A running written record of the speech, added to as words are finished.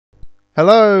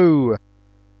Hello!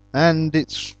 And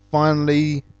it's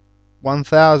finally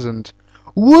 1000.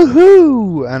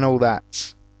 Woohoo! And all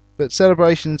that. But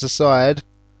celebrations aside,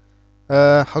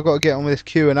 I've got to get on with this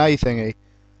Q&A thingy.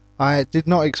 I did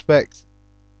not expect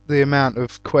the amount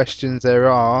of questions there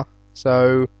are,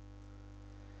 so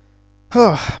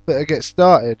better get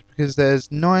started because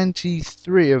there's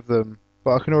 93 of them,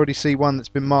 but I can already see one that's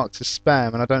been marked as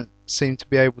spam and I don't seem to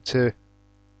be able to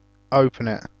open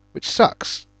it, which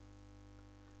sucks.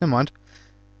 Never mind.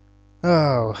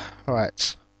 Oh,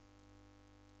 right.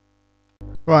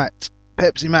 Right.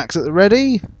 Pepsi Max at the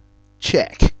ready?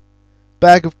 Check.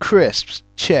 Bag of crisps?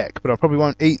 Check. But I probably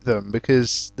won't eat them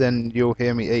because then you'll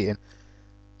hear me eating.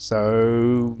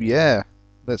 So, yeah.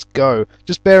 Let's go.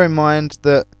 Just bear in mind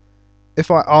that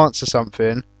if I answer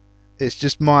something, it's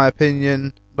just my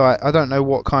opinion. Like, I don't know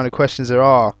what kind of questions there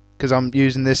are because I'm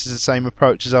using this as the same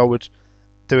approach as I would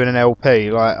do in an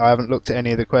LP. Like, I haven't looked at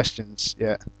any of the questions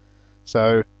yet.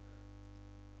 So,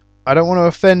 I don't want to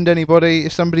offend anybody.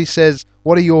 If somebody says,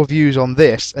 "What are your views on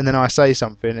this?" and then I say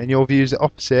something and your views are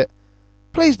opposite,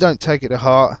 please don't take it to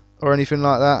heart or anything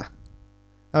like that.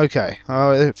 Okay,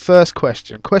 first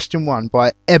question. Question 1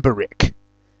 by Eberik.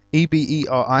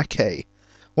 Eberik.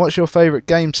 What's your favourite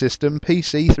game system,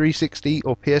 PC, 360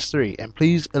 or PS3? And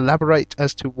please elaborate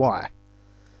as to why.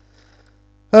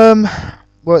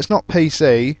 Well, it's not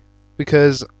PC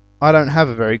because I don't have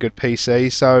a very good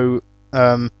PC, so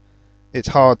it's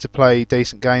hard to play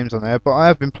decent games on there, but I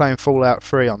have been playing Fallout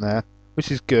 3 on there, which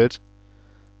is good.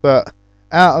 But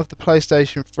out of the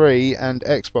PlayStation 3 and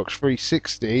Xbox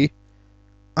 360,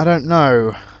 I don't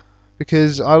know,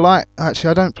 because actually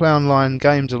I don't play online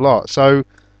games a lot, so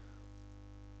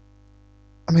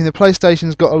I mean the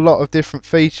PlayStation's got a lot of different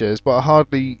features, but I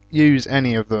hardly use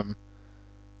any of them.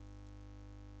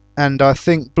 And I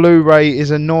think Blu-ray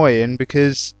is annoying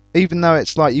because even though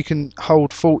it's like you can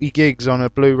hold 40 gigs on a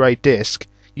Blu-ray disc,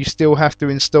 you still have to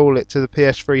install it to the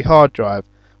PS3 hard drive,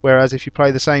 whereas if you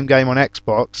play the same game on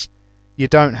Xbox, you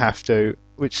don't have to,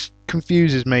 which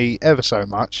confuses me ever so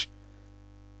much.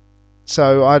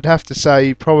 So I'd have to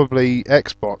say probably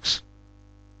Xbox.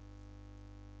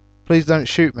 Please don't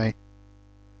shoot me.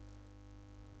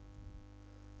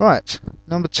 Right,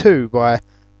 number 2 by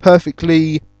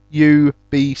Perfectly You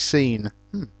Be Seen.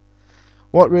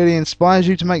 What really inspires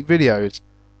you to make videos?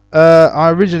 I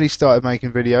originally started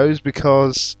making videos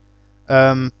because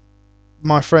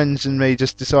my friends and me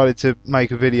just decided to make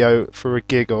a video for a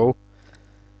giggle,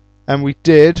 and we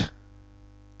did.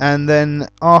 And then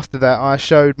after that, I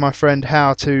showed my friend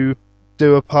how to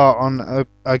do a part on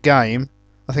a game.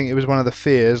 I think it was one of the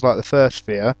fears, like the first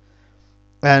fear,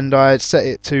 and I had set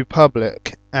it to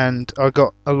public, and I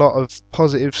got a lot of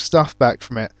positive stuff back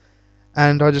from it.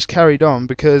 And I just carried on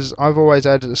because I've always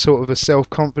had a sort of a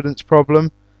self-confidence problem.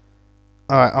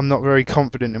 I'm not very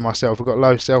confident in myself. I've got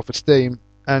low self-esteem,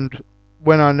 and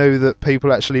when I knew that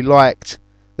people actually liked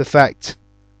the fact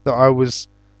that I was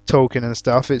talking and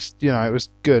stuff, it was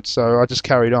good. So I just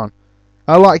carried on.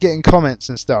 I like getting comments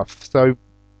and stuff, so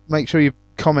make sure you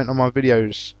comment on my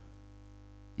videos,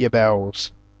 you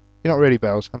bells. You're not really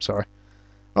bells. I'm sorry.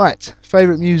 Right,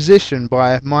 favourite musician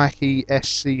by Mikey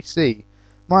SCC.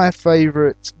 My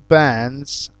favourite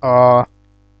bands are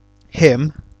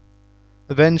Him,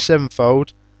 Avenged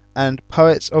Sevenfold, and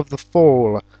Poets of the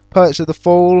Fall. Poets of the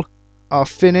Fall are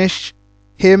Finnish,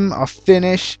 Him are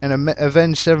Finnish, and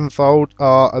Avenged Sevenfold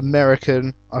are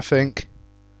American, I think.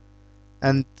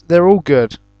 And they're all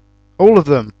good. All of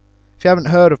them. If you haven't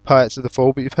heard of Poets of the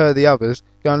Fall, but you've heard the others,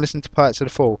 go and listen to Poets of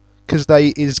the Fall, because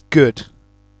they is good.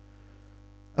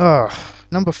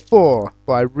 Number 4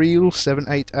 by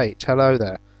Real788. Hello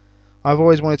there. I've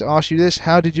always wanted to ask you this.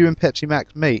 How did you and Pepsi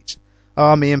Max meet?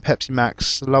 Me and Pepsi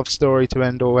Max. Love story to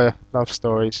end all love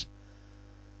stories.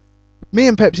 Me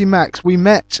and Pepsi Max, we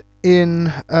met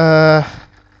in the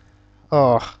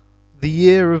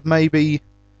year of maybe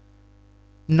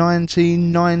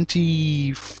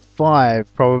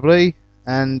 1995 probably,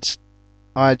 and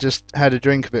I just had a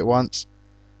drink of it once.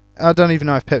 I don't even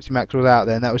know if Pepsi Max was out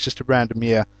then, that was just a random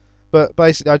year. But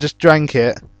basically I just drank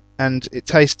it and it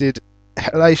tasted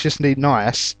hellaciously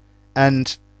nice,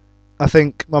 and I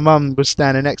think my mum was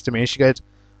standing next to me and she goes,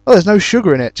 "Oh, there's no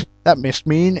sugar in it. That must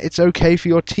mean it's okay for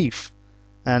your teeth."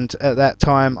 And at that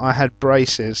time I had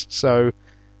braces, so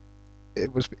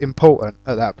it was important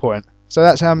at that point. So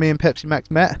that's how me and Pepsi Max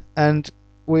met, and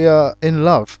we are in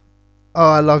love.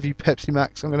 Oh, I love you, Pepsi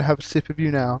Max. I'm going to have a sip of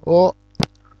you now.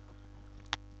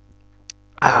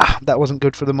 That wasn't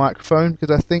good for the microphone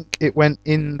because I think it went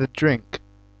in the drink.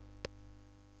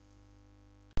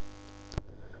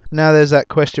 Now there's that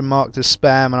question marked as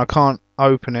spam and I can't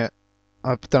open it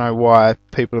I don't know why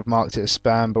people have marked it as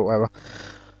spam, but whatever.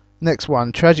 Next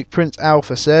one, Tragic Prince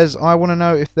Alpha says, I want to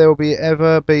know if there will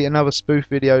ever be another spoof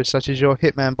video such as your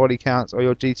Hitman body counts or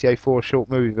your GTA 4 short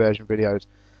movie version videos.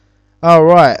 Oh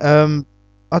right,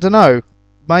 I don't know,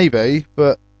 maybe,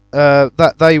 but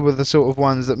that they were the sort of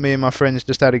ones that me and my friends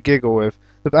just had a giggle with.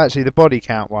 But actually, the body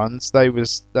count ones, they were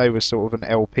sort of an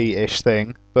LP-ish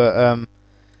thing, but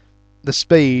the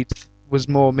speed was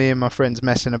more me and my friends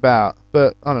messing about.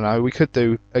 But I don't know, we could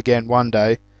do again one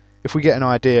day if we get an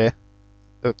idea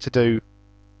to do,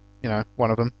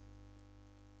 one of them.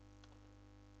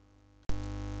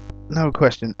 No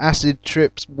question. Acid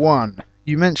Trips 1.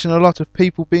 You mention a lot of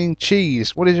people being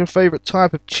cheese. What is your favourite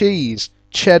type of cheese?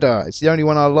 Cheddar. It's the only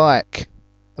one I like.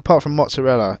 Apart from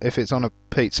mozzarella, if it's on a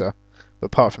pizza. But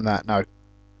apart from that, no.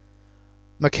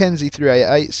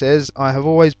 Mackenzie388 says, I have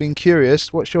always been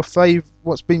curious. What's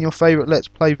been your favourite Let's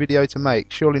Play video to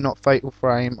make? Surely not Fatal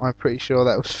Frame. I'm pretty sure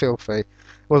that was filthy. It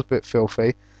was a bit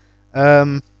filthy.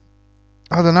 I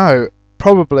don't know.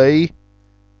 Probably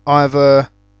either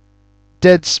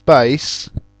Dead Space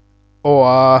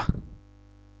or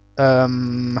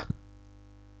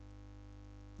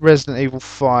Resident Evil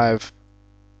 5.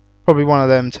 Probably one of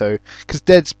them two. Because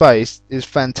Dead Space is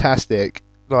fantastic.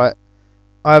 Like,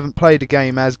 I haven't played a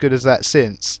game as good as that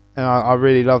since, and I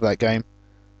really love that game.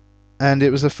 And it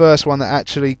was the first one that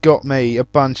actually got me a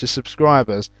bunch of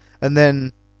subscribers. And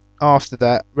then after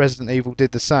that, Resident Evil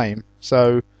did the same.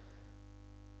 So,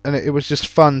 and it was just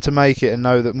fun to make it and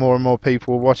know that more and more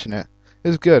people were watching it. It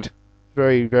was good.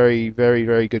 Very, very, very,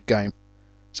 very good game.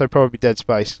 So probably Dead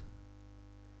Space.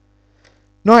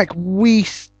 Nike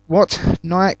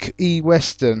E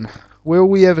Western. Will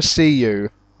we ever see you?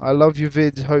 I love your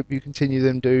vids. Hope you continue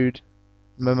them, dude.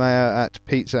 Mamaya at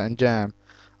Pizza and Jam.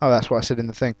 Oh, that's what I said in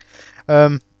the thing.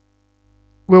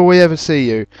 Will we ever see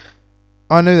you?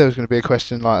 I knew there was going to be a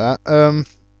question like that.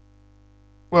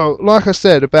 Well, like I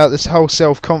said about this whole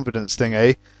self-confidence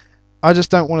thingy, I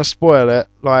just don't want to spoil it.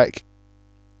 Like,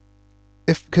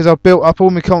 because I've built up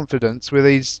all my confidence with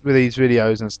these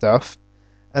videos and stuff,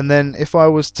 and then if I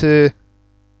was to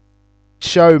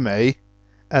show me,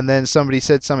 and then somebody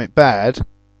said something bad,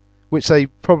 which they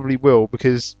probably will,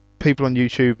 because people on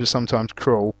YouTube are sometimes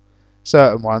cruel.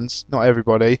 Certain ones, not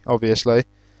everybody, obviously.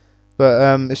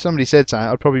 But if somebody said something,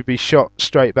 I'd probably be shot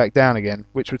straight back down again,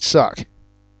 which would suck.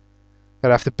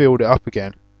 I'd have to build it up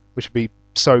again, which would be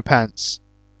so pants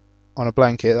on a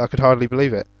blanket that I could hardly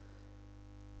believe it.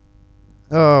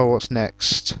 Oh, what's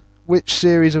next? Which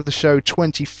series of the show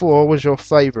 24 was your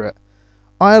favourite?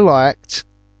 I liked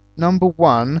number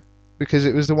 1 because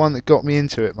it was the one that got me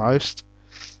into it most.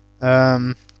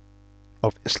 Obviously,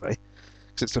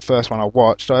 because it's the first one I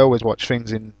watched. I always watch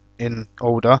things in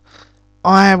order.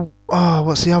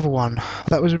 What's the other one?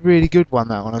 That was a really good one,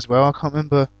 that one as well. I can't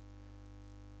remember.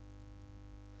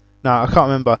 No, I can't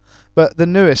remember. But the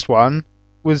newest one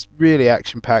was really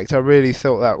action-packed. I really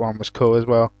thought that one was cool as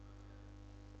well.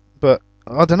 But,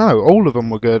 I don't know, all of them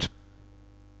were good.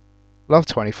 Love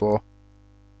 24.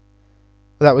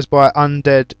 That was by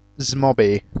Undead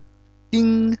Zmobby.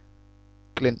 Ding!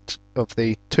 Glint of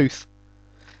the tooth.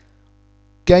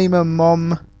 Gamer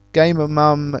Mum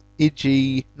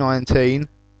Iggy19.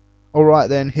 Alright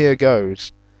then, here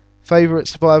goes. Favourite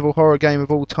survival horror game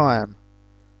of all time?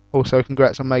 Also,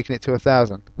 congrats on making it to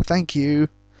 1,000. Thank you.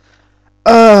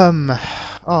 One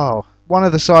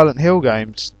of the Silent Hill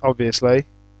games, obviously.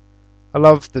 I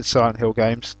love the Silent Hill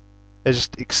games. They're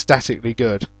just ecstatically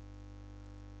good.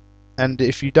 And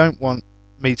if you don't want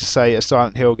me to say a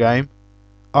Silent Hill game,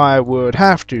 I would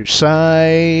have to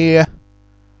say...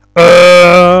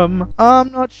 I'm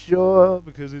not sure,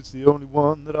 because it's the only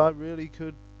one that I really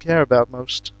could care about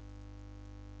most.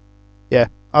 Yeah,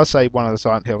 I'll say one of the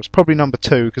Silent Hills. Probably number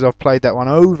 2, because I've played that one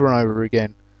over and over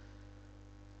again.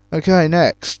 Okay,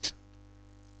 next.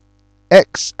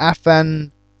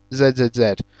 XAfan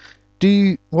ZZZ.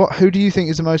 Who do you think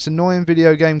is the most annoying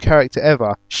video game character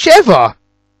ever? Sheva!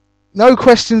 No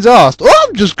questions asked. Oh,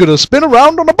 I'm just gonna spin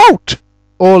around on a boat!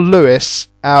 Or Lewis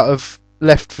out of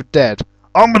Left 4 Dead.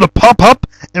 I'm gonna pop up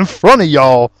in front of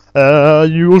y'all.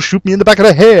 You'll shoot me in the back of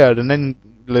the head and then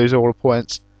lose all the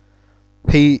points.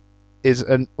 He is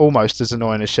almost as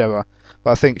annoying as Sheva,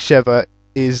 but I think Sheva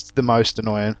is the most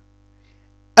annoying.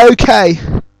 Okay,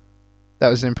 that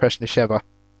was an impression of Sheva.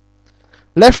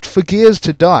 Left for Gears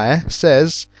to Die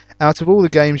says, out of all the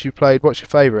games you played, what's your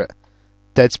favourite?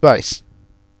 Dead Space.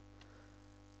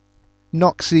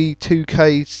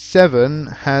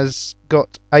 Noxy2K7 has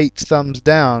got 8 thumbs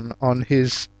down on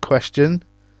his question,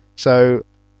 so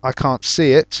I can't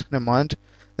see it. Never mind.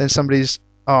 Then somebody's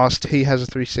asked, he has a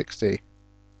 360.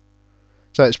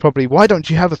 So So it's probably, why don't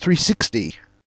you have a 360?